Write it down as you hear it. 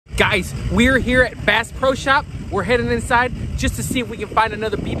Guys, we're here at Bass Pro Shop. We're heading inside just to see if we can find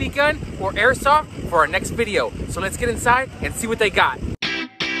another BB gun or airsoft for our next video. So let's get inside and see what they got.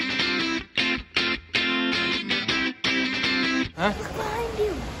 Huh? Behind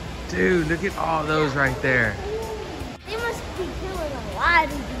you. Dude, look at all those right there. They must be killing a lot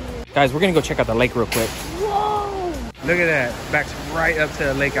of you. Guys, we're gonna go check out the lake real quick. Whoa! Look at that, backs right up to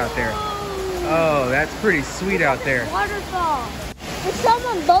the lake out there. Oh, that's pretty sweet out there. Waterfall. There's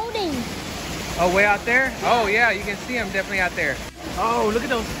someone boating. Oh, way out there? Oh yeah, you can see them definitely out there. Oh, look at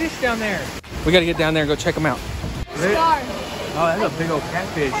those fish down there. We gotta get down there and go check them out. There's a gar. Oh, that's a big old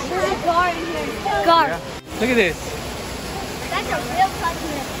catfish. There's a gar in here. Gar. Yeah. Look at this. That's a real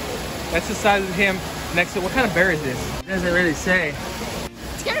cousin. That's the size of him next to, what kind of bear is this? It doesn't really say.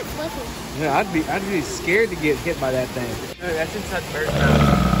 It's kind of flippy. Yeah, I'd be scared to get hit by that thing. Oh, that's inside the bear's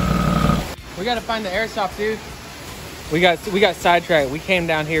mouth. We gotta find the airsoft, dude. We got sidetracked. We came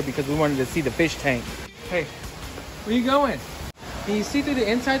down here because we wanted to see the fish tank. Hey, where you going? Can you see through the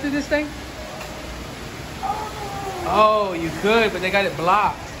inside of this thing? Oh, you could, but they got it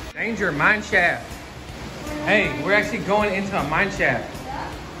blocked. Danger, mine shaft. Hey, we're actually going into a mine shaft.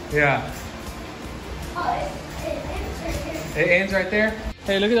 Yeah. It ends right there?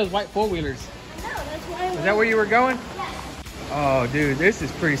 Hey, look at those white four-wheelers. No, that's why. Is that where you were going? Yeah. Oh, dude, this is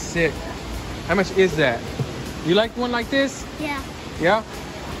pretty sick. How much is that? You like one like this? Yeah. Yeah?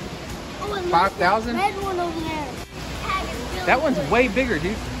 Oh, and 5,000? red one over there. That one's way bigger,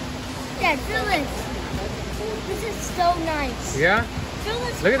 dude. Dad, feel this. This is so nice. Yeah? Feel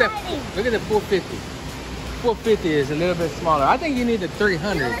this Look at that. padding. Look at the 450. 450 is a little bit smaller. I think you need the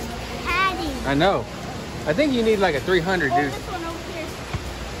 300. Feel this padding. I know. I think you need like a 300, Oh, dude. this one over here.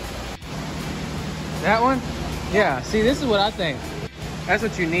 That one? Yeah. See, this is what I think. That's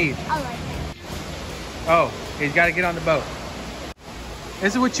what you need. I like it. Oh, he's got to get on the boat.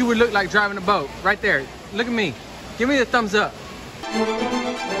 This is what you would look like driving a boat. Right there. Look at me. Give me the thumbs up.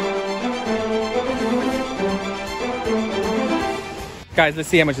 Guys, let's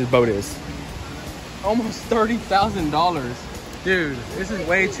see how much this boat is. Almost $30,000. Dude, this is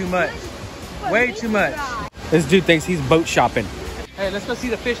way too much. Way too much. This dude thinks he's boat shopping. Hey, let's go see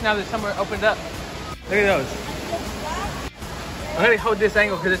the fish now that somewhere opened up. Look at those. I'm gonna hold this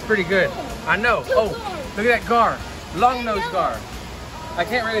angle because it's pretty good. I know. Oh, look at that gar. Long nose gar. I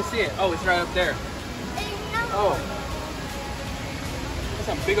can't really see it. Oh, it's right up there. Oh.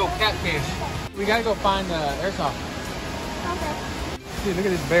 That's a big old catfish. We gotta go find the airsoft. Okay. Dude, look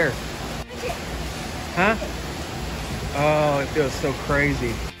at this bear. Huh? Oh, it feels so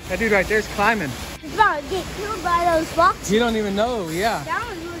crazy. That dude right there is climbing. He's about to get killed by those foxes. You don't even know, yeah. That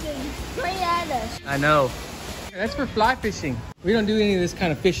one's looking straight at us. I know. That's for fly fishing. We don't do any of this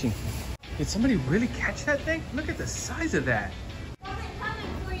kind of fishing. Did somebody really catch that thing? Look at the size of that.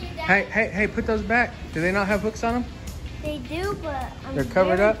 Hey, put those back. Do they not have hooks on them? They do, but They're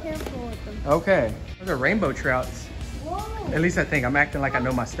covered very up? careful with them. Okay. Those are rainbow trouts. Whoa. At least I think. I'm acting like I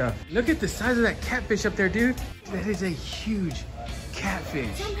know my stuff. Look at the size of that catfish up there, dude. That is a huge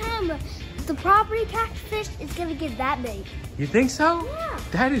catfish. Somehow the property catfish is gonna get that big. You think so? Yeah.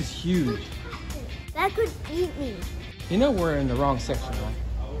 That is huge. That could eat me. You know we're in the wrong section, right?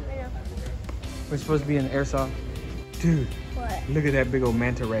 I know. We're supposed to be in the airsoft. Dude, What? look at that big old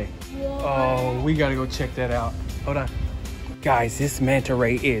manta ray. Whoa. Oh, we gotta go check that out. Hold on. Guys, this manta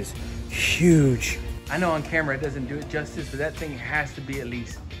ray is huge. I know on camera it doesn't do it justice, but that thing has to be at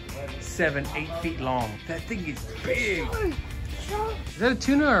least 7, 8 feet long. That thing is big. Is that a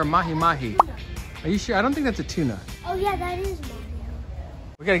tuna or a mahi-mahi? Are you sure? I don't think that's a tuna. Oh yeah, that is Mario.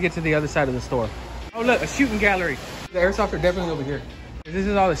 We gotta get to the other side of the store. Oh look, a shooting gallery. The airsoft are definitely over here. This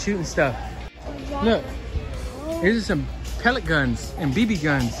is all the shooting stuff. Look, here's some pellet guns and BB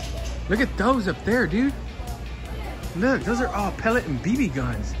guns. Look at those up there, dude. Look, those are all pellet and BB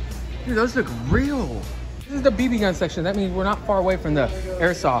guns. Dude, those look real. This is the BB gun section. That means we're not far away from the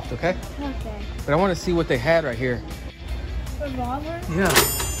airsoft, okay? Okay. But I want to see what they had right here. Revolver? Yeah,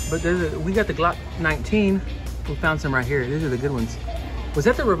 but we got the Glock 19. We found some right here. These are the good ones. Was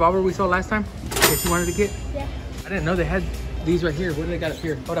that the revolver we saw last time that you wanted to get? Yeah. I didn't know they had these right here. What do they got up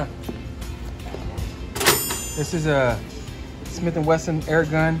here? Hold on. This is a Smith & Wesson air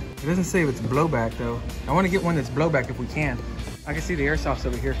gun. It doesn't say if it's blowback though. I want to get one that's blowback if we can. I can see the airsofts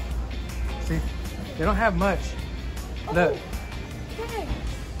over here. See? They don't have much. Look. Okay.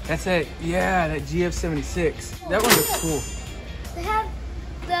 That's it. Yeah, that GF76. That one looks cool. They have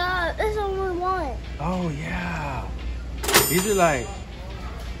this one we want. Oh yeah. These are like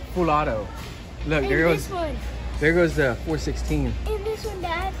full auto. Look, And there goes this one. there goes the 416. And this one,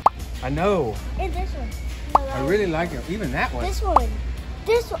 Dad. I know. And this one. No, I really like it. Even that one. This one.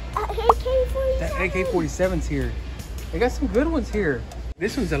 This one. I That AK-47's here. They got some good ones here.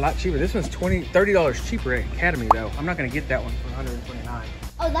 This one's a lot cheaper. This one's $30 cheaper at Academy though. I'm not gonna get that one for $129.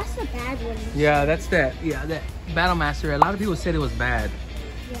 Oh, that's the bad one. Yeah, that's that. Yeah, that Battlemaster. A lot of people said it was bad.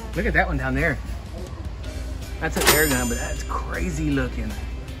 Yeah. Look at that one down there. That's an air gun, but that's crazy looking.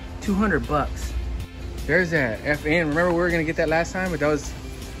 200 bucks. There's that FN. Remember we were gonna get that last time, but that was,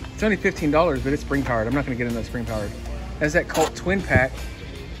 it's only $15, but it's spring powered. I'm not gonna get another spring powered. That's that Colt twin pack,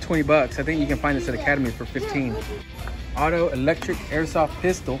 20 bucks. I think you can find this at Academy for 15. Auto electric airsoft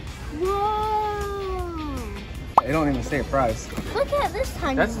pistol. Whoa! They don't even say a price. Look at this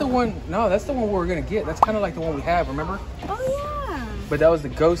tiny. That's the one. No, that's the one we were gonna get. That's kind of like the one we have. Remember? Oh yeah. But that was the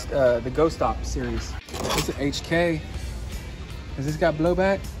Ghost Op series. It's an HK. Has this got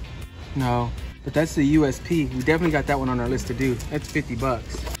blowback? No, but that's the USP. We definitely got that one on our list to do. That's 50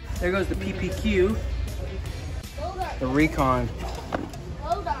 bucks. There goes the PPQ. The Recon.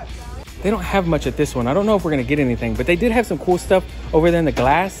 They don't have much at this one. I don't know if we're gonna get anything, but they did have some cool stuff over there in the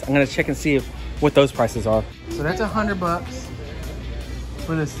glass. I'm gonna check and see what those prices are. So that's 100 bucks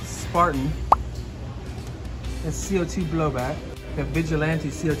for this Spartan. It's CO2 blowback. The Vigilante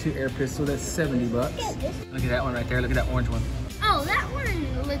CO2 air pistol, that's 70 bucks. Look at that one right there. Look at that orange one. Oh, that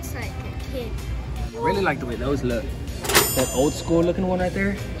one looks like a kid. I really like the way those look. That old school looking one right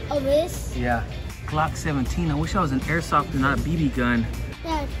there. Oh, this? Yeah. Glock 17. I wish I was an airsoft and not a BB gun.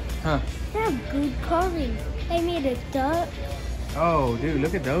 Dad, Huh. they have good carving. They made a duck. Oh, dude,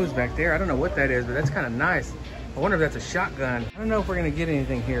 look at those back there. I don't know what that is, but that's kind of nice. I wonder if that's a shotgun. I don't know if we're going to get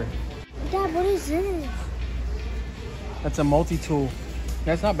anything here. Dad, what is this? That's a multi-tool.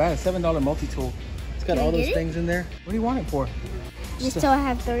 That's not bad. A $7 multi-tool. It's got Can I all get those it? things in there. What do you want it for? You still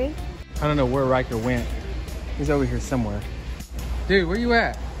have 3? I don't know where Riker went. He's over here somewhere. Dude, where you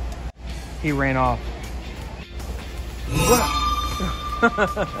at? He ran off. What?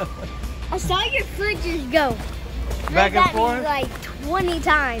 I saw your foot just go. Back and That forth? like 20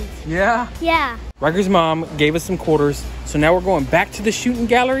 times. Yeah? Yeah. Riker's mom gave us some quarters, so now we're going back to the shooting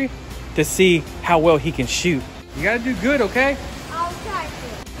gallery to see how well he can shoot. You gotta do good, okay? I'll try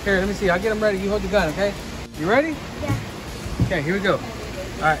to. Here, let me see. I'll get him ready. You hold the gun, okay? You ready? Yeah. Okay, here we go.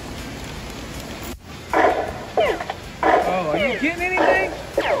 All right. Oh, are you getting anything?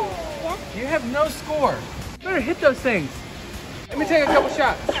 Yeah. You have no score. You better hit those things. Let me take a couple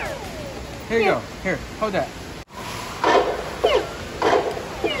shots. Here you go. Here, hold that.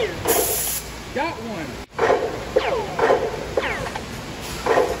 Got one.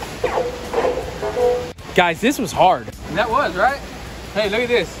 Guys, this was hard. That was, right? Hey, look at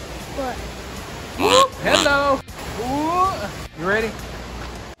this. What? Hello. Ooh. You ready?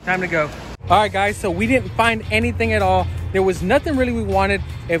 Time to go. All right, guys, so we didn't find anything at all. There was nothing really we wanted.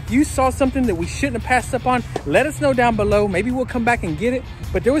 If you saw something that we shouldn't have passed up on, let us know down below. Maybe we'll come back and get it.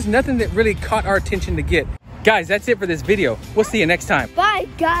 But there was nothing that really caught our attention to get. Guys, that's it for this video. We'll see you next time. Bye,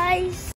 guys.